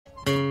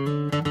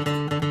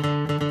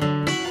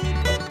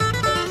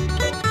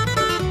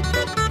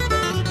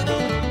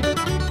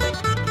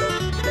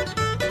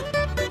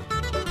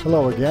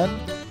Hello again.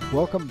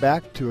 Welcome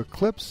back to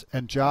Eclipse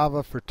and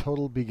Java for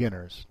Total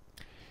Beginners.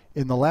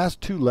 In the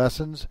last two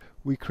lessons,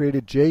 we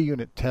created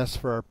JUnit tests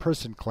for our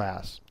person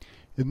class.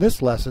 In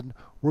this lesson,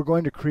 we're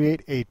going to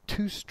create a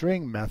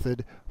toString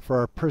method for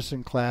our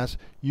person class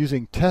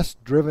using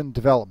test-driven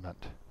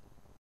development.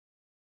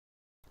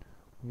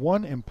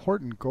 One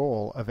important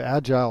goal of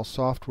agile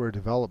software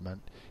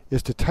development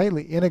is to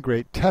tightly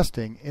integrate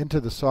testing into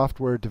the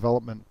software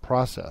development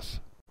process.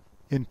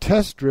 In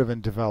test-driven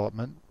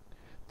development,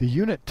 the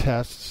unit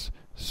tests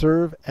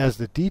serve as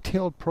the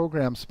detailed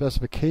program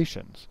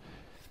specifications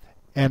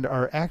and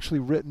are actually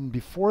written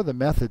before the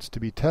methods to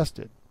be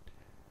tested.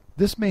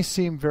 This may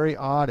seem very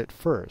odd at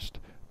first,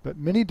 but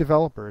many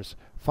developers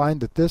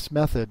find that this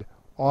method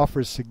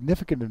offers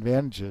significant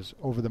advantages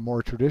over the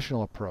more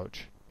traditional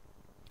approach.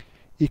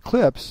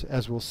 Eclipse,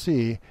 as we'll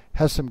see,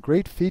 has some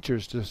great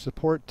features to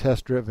support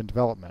test-driven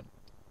development.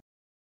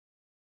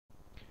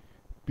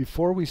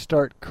 Before we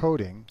start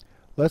coding,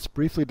 let's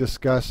briefly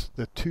discuss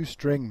the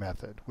toString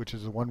method, which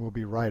is the one we'll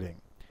be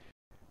writing.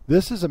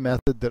 This is a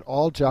method that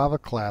all Java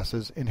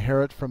classes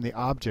inherit from the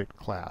object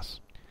class.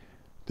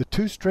 The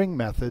toString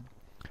method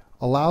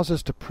allows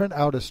us to print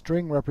out a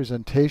string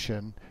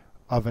representation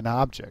of an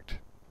object.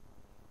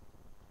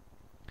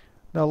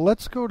 Now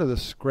let's go to the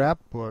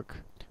scrapbook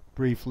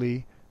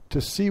briefly to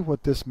see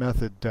what this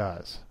method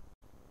does.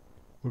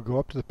 We'll go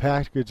up to the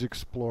Package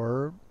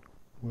Explorer,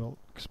 we'll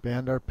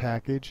expand our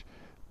package,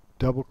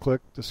 double-click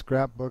the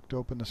scrapbook to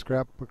open the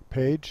scrapbook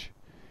page,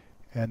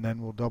 and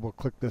then we'll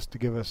double-click this to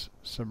give us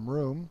some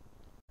room.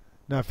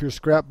 Now if your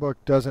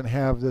scrapbook doesn't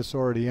have this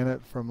already in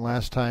it from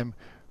last time,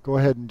 go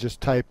ahead and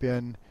just type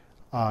in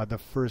the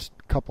first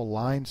couple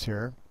lines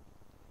here,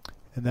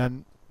 and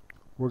then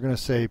we're going to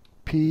say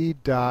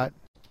p.toString,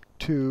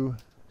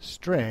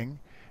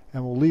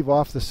 and we'll leave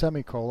off the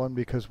semicolon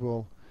because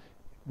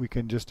we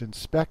can just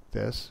inspect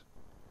this.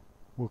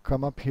 We'll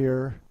come up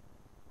here,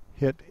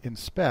 hit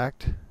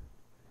inspect,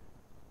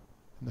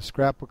 and the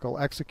scrapbook will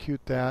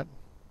execute that.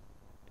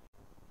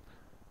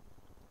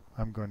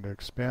 I'm going to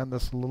expand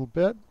this a little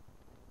bit,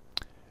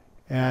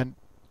 and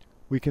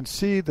we can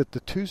see that the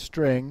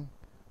toString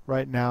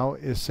right now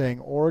is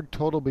saying org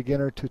total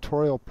beginner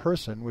tutorial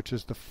person, which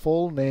is the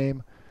full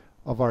name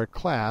of our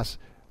class,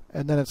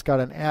 and then it's got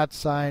an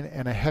 @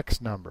 and a hex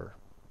number.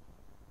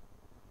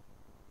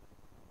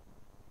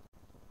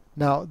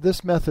 Now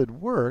this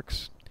method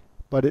works,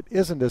 but it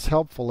isn't as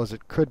helpful as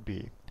it could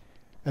be.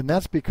 And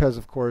that's because,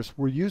 of course,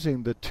 we're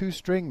using the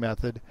toString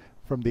method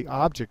from the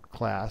object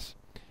class,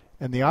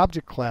 and the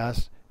object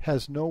class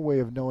has no way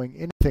of knowing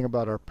anything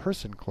about our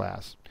person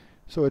class.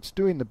 So it's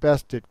doing the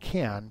best it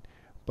can,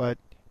 but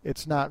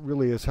it's not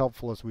really as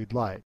helpful as we'd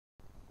like.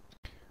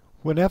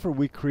 Whenever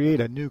we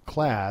create a new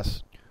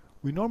class,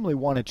 we normally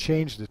want to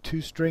change the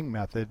toString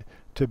method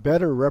to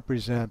better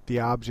represent the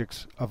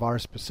objects of our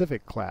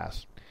specific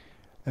class.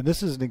 And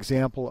this is an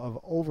example of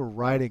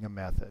overriding a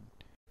method.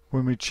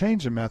 When we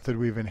change a method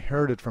we've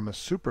inherited from a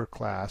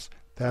superclass,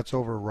 that's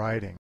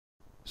overriding.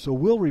 So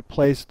we'll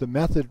replace the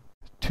method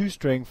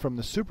toString from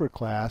the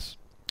superclass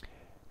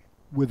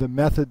with a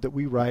method that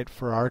we write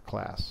for our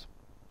class.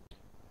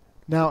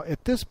 Now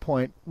at this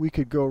point we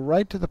could go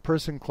right to the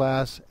person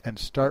class and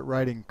start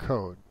writing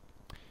code.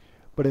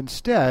 But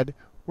instead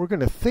we're going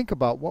to think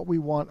about what we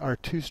want our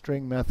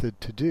toString method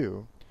to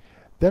do.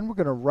 Then we're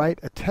going to write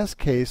a test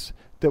case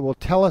that will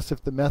tell us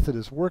if the method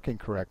is working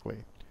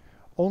correctly.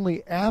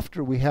 Only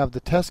after we have the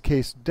test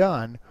case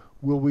done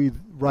will we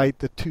write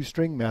the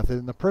toString method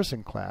in the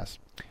person class.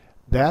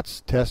 That's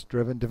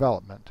test-driven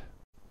development.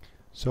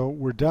 So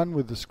we're done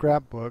with the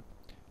scrapbook,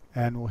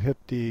 and we'll hit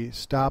the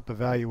stop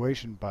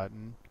evaluation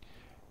button,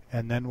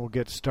 and then we'll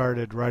get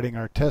started writing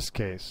our test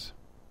case.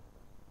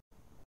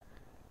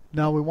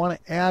 Now we want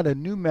to add a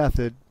new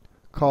method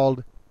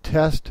called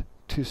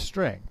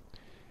test_toString.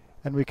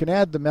 And we can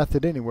add the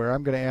method anywhere.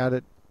 I'm going to add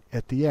it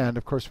at the end.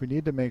 Of course, we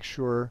need to make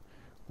sure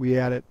we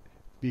add it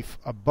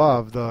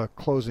above the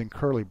closing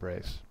curly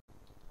brace.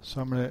 So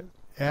I'm going to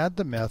add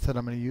the method.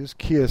 I'm going to use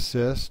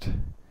keyAssist.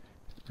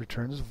 It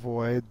returns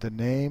void. The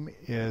name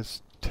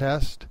is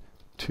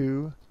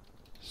test_toString.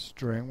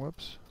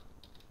 Whoops.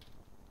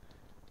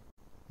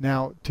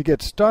 Now to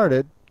get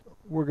started,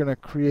 we're going to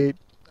create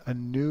a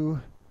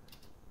new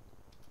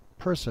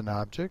person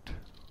object.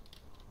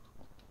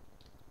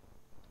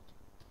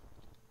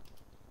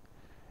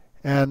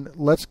 And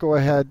let's go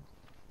ahead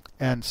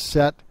and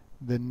set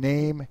the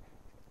name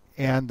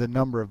and the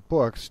number of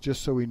books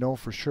just so we know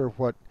for sure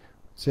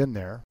what's in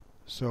there.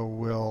 So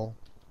we'll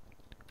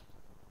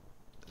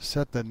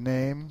set the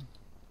name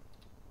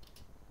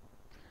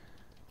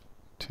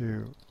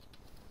to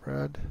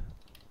Fred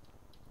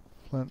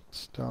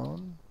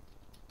Flintstone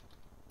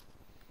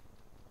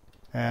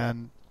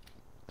and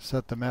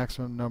set the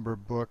maximum number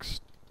of books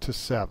to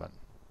 7.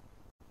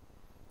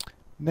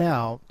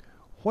 Now,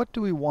 what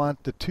do we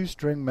want the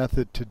toString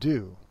method to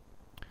do?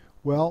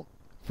 Well,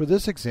 for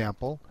this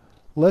example,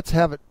 let's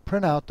have it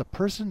print out the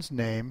person's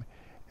name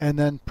and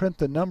then print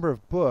the number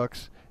of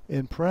books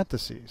in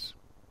parentheses.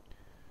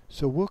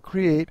 So we'll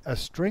create a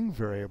string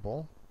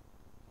variable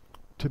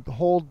to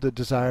hold the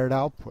desired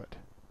output.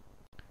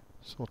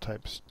 So we'll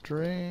type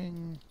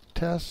string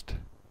test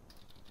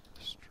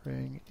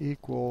string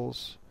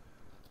equals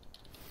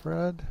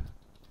Fred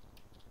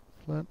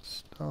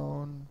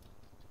Flintstone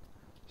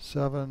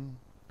 7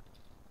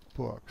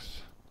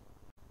 books.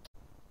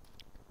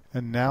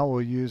 And now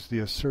we'll use the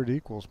assert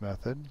equals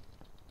method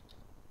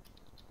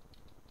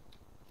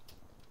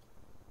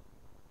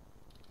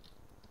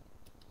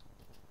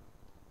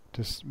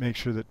to make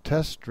sure that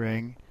test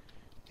string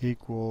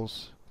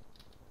equals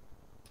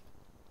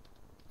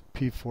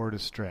p4 to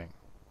string.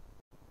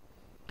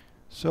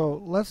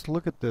 So let's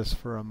look at this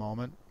for a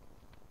moment.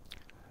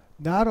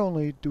 Not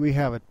only do we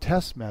have a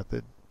test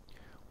method,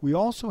 we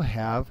also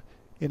have,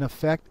 in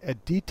effect, a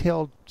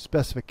detailed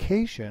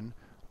specification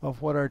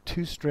of what our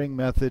toString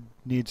method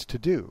needs to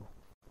do.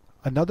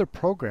 Another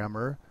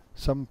programmer,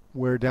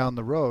 somewhere down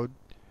the road,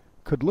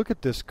 could look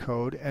at this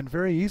code and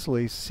very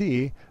easily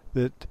see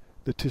that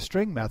the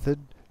toString method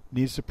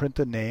needs to print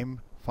the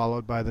name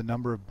followed by the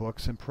number of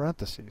books in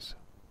parentheses.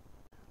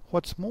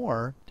 What's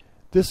more,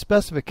 this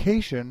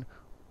specification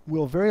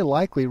will very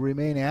likely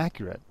remain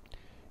accurate.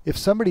 If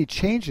somebody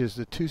changes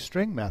the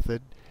toString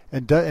method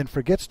and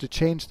forgets to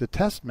change the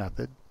test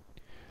method,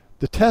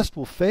 the test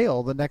will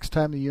fail the next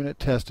time the unit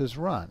test is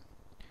run.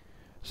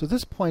 So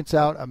this points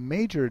out a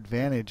major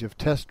advantage of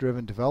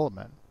test-driven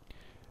development.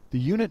 The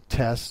unit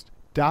tests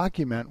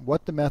document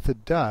what the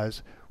method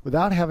does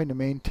without having to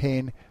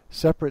maintain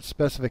separate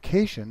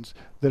specifications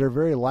that are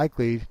very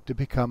likely to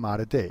become out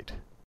of date.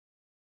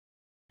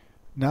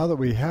 Now that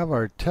we have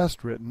our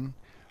test written,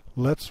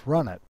 let's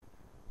run it.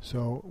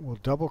 So we'll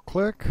double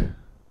click,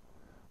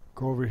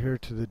 go over here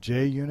to the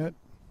J unit,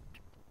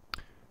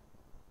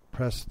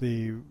 press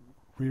the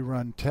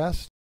rerun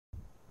test,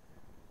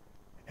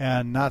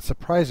 and not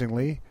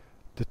surprisingly,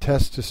 the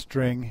test to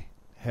string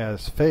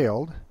has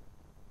failed.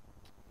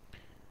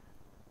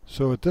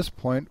 So at this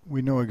point,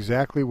 we know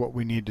exactly what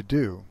we need to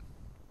do.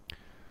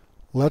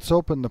 Let's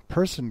open the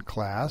person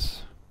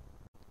class.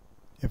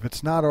 If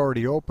it's not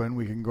already open,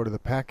 we can go to the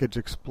Package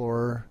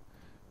Explorer,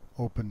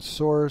 Open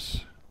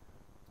Source,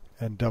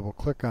 and double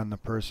click on the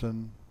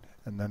person,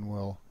 and then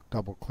we'll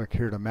double click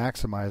here to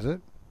maximize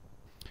it.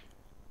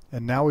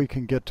 And now we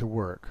can get to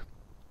work.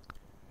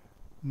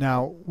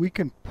 Now we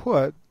can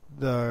put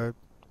the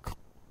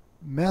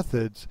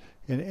methods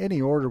in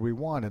any order we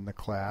want in the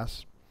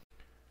class.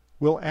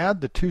 We'll add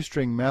the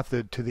toString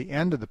method to the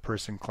end of the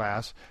person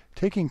class,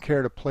 taking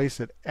care to place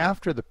it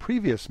after the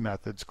previous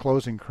method's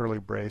closing curly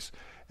brace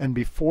and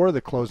before the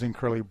closing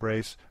curly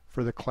brace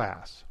for the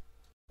class.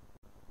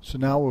 So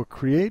now we'll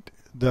create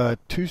the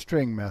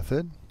toString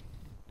method,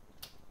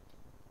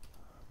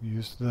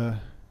 use the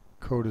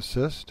code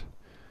assist.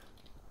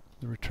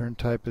 The return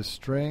type is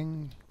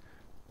string,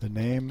 the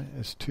name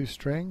is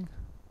toString,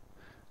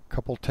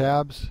 couple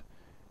tabs,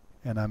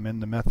 and I'm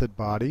in the method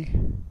body.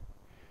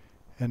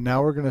 And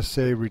now we're going to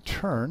say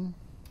return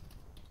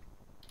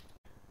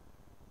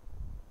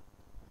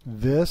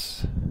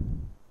this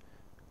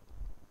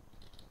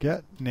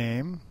get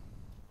name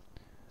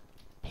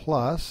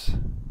plus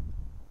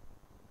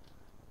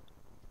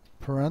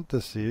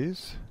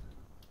parentheses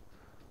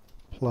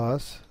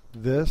plus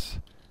this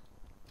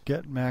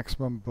get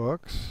maximum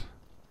books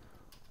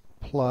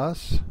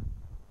plus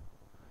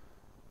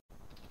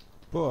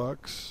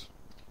books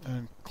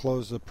and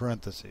close the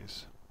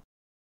parentheses.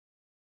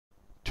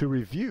 To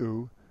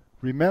review,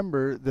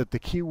 remember that the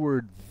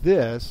keyword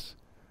this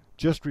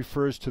just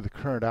refers to the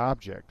current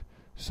object.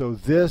 So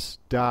this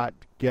dot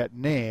get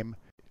name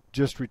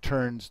just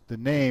returns the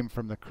name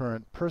from the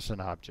current person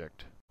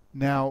object.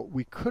 Now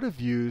we could have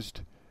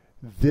used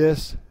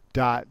this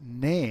dot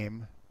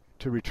name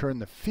to return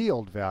the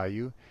field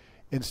value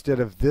instead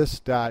of this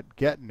dot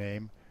get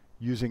name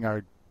using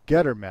our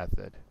getter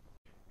method.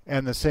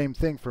 And the same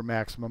thing for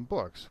maximum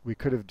books. We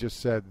could have just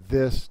said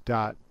this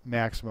dot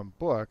maximum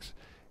books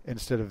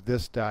instead of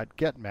this dot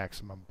get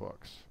maximum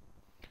books.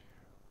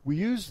 We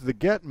use the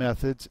get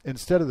methods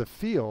instead of the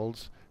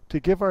fields to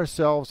give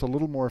ourselves a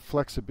little more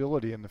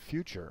flexibility in the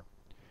future.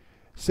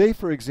 Say,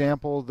 for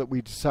example, that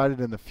we decided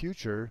in the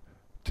future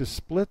to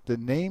split the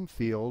name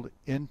field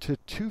into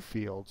two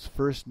fields,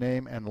 first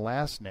name and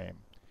last name.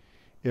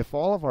 If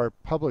all of our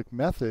public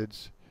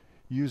methods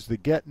use the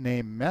get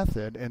name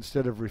method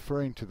instead of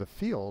referring to the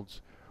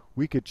fields,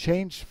 we could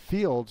change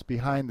fields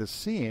behind the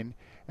scene,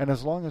 and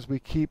as long as we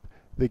keep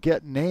the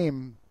get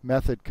name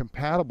method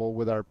compatible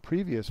with our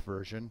previous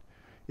version,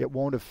 it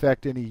won't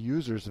affect any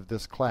users of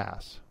this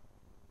class.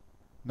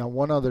 Now,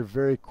 one other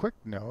very quick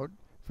note,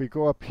 if we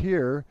go up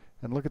here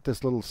and look at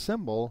this little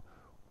symbol,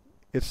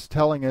 it's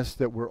telling us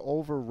that we're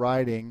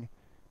overriding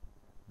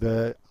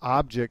the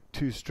object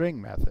toString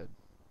method.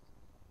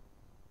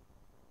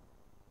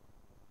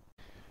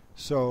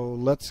 So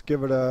let's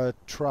give it a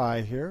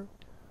try here.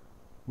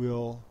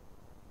 We'll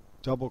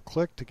double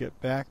click to get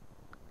back,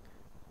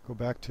 go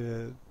back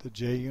to the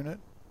J unit,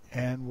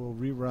 and we'll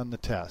rerun the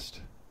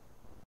test.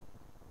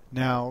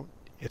 Now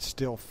it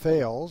still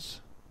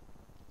fails,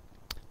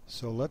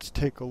 so let's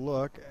take a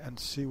look and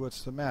see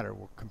what's the matter.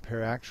 We'll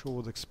compare actual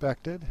with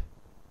expected,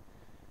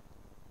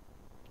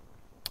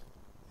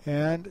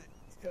 And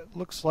it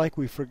looks like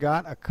we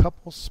forgot a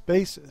couple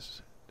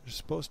spaces. There's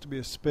supposed to be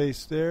a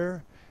space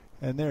there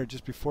and there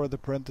just before the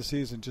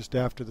parentheses and just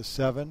after the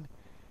 7,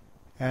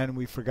 and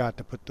we forgot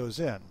to put those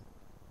in.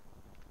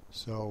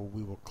 So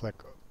we will click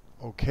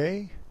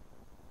OK,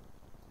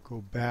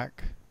 go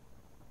back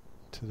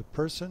to the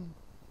person.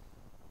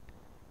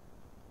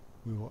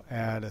 We will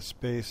add a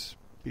space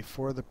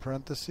before the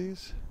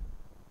parentheses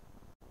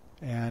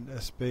and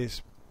a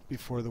space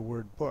before the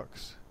word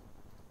books.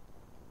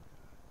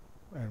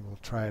 And we'll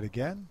try it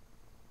again.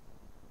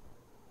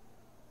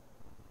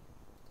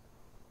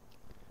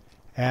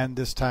 And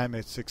this time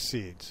it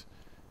succeeds.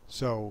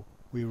 So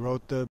we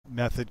wrote the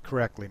method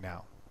correctly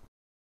now.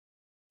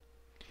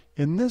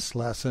 In this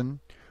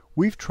lesson,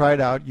 we've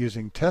tried out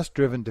using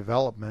test-driven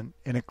development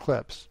in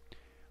Eclipse.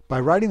 By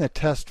writing the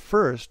test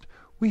first,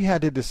 we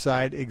had to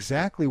decide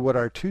exactly what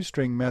our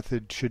toString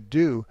method should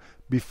do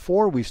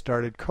before we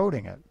started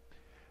coding it.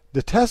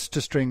 The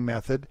test-to-string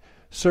method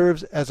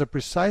serves as a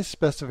precise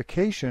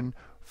specification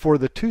for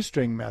the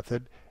toString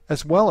method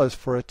as well as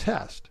for a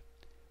test.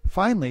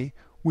 Finally,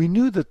 we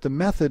knew that the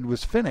method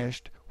was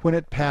finished when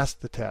it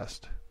passed the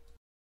test.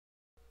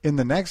 In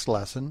the next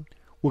lesson,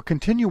 we'll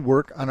continue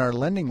work on our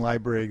lending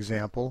library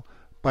example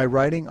by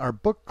writing our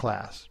book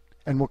class,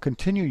 and we'll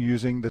continue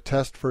using the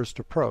test-first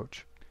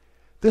approach.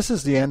 This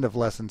is the end of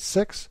Lesson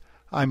 6.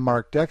 I'm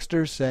Mark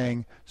Dexter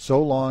saying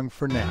so long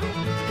for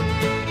now.